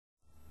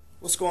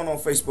What's going on,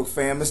 Facebook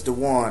fam? It's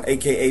Dajuan,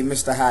 aka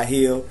Mr. High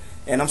Heel,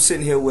 and I'm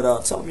sitting here with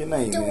tell them your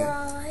name, man.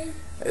 Dajuan.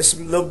 It's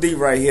Lil D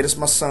right here. This is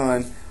my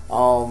son.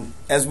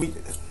 As we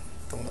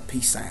throwing up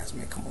peace signs,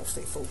 man. Come on,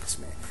 stay focused,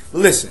 man. But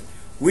listen,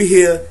 we're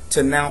here to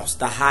announce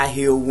the High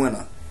Heel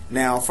winner.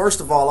 Now, first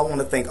of all, I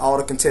want to thank all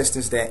the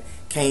contestants that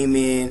came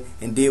in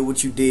and did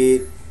what you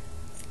did.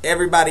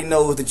 Everybody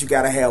knows that you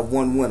got to have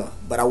one winner,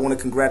 but I want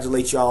to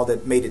congratulate y'all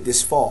that made it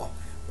this far.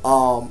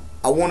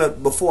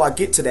 Before I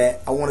get to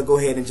that, I want to go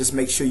ahead and just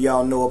make sure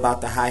y'all know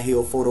about the High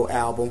Heel photo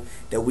album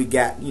that we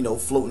got,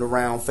 floating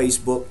around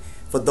Facebook.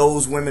 For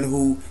those women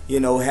who,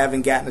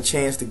 haven't gotten a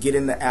chance to get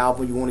in the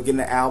album, you want to get in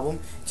the album,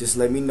 just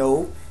let me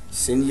know.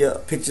 Send your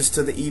pictures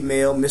to the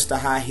email,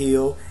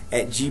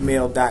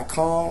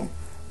 mrhighheel@gmail.com.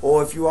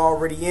 Or if you're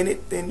already in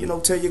it, then,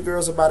 tell your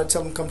girls about it.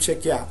 Tell them come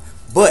check you out.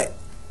 But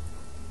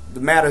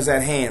the matter's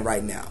at hand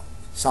right now.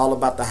 It's all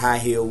about the High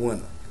Heel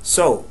winner.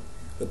 So,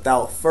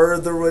 without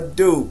further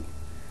ado,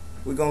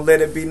 we're going to let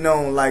it be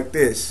known like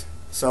this.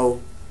 So,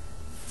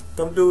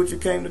 come do what you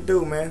came to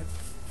do, man.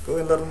 Go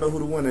ahead and let them know who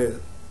the winner is.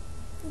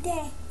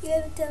 Dad, you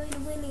haven't told me the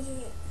winner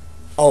yet.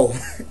 Oh.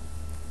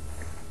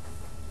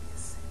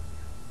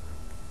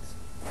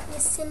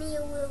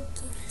 Yesenia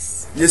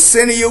Wilkins.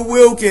 Yesenia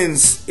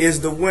Wilkins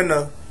is the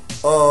winner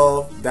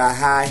of the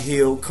High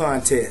Heel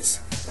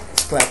contest.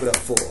 Let's clap it up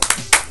for her.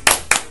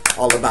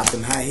 All about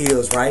them high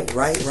heels, right?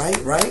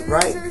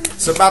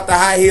 It's about the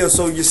high heels.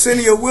 So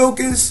Yesenia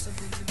Wilkins,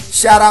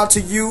 shout out to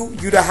you.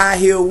 You the high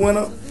heel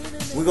winner.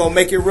 We're going to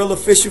make it real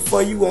official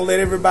for you. We're going to let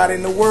everybody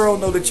in the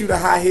world know that you the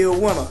high heel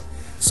winner.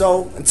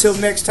 So until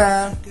next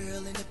time,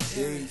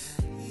 peace.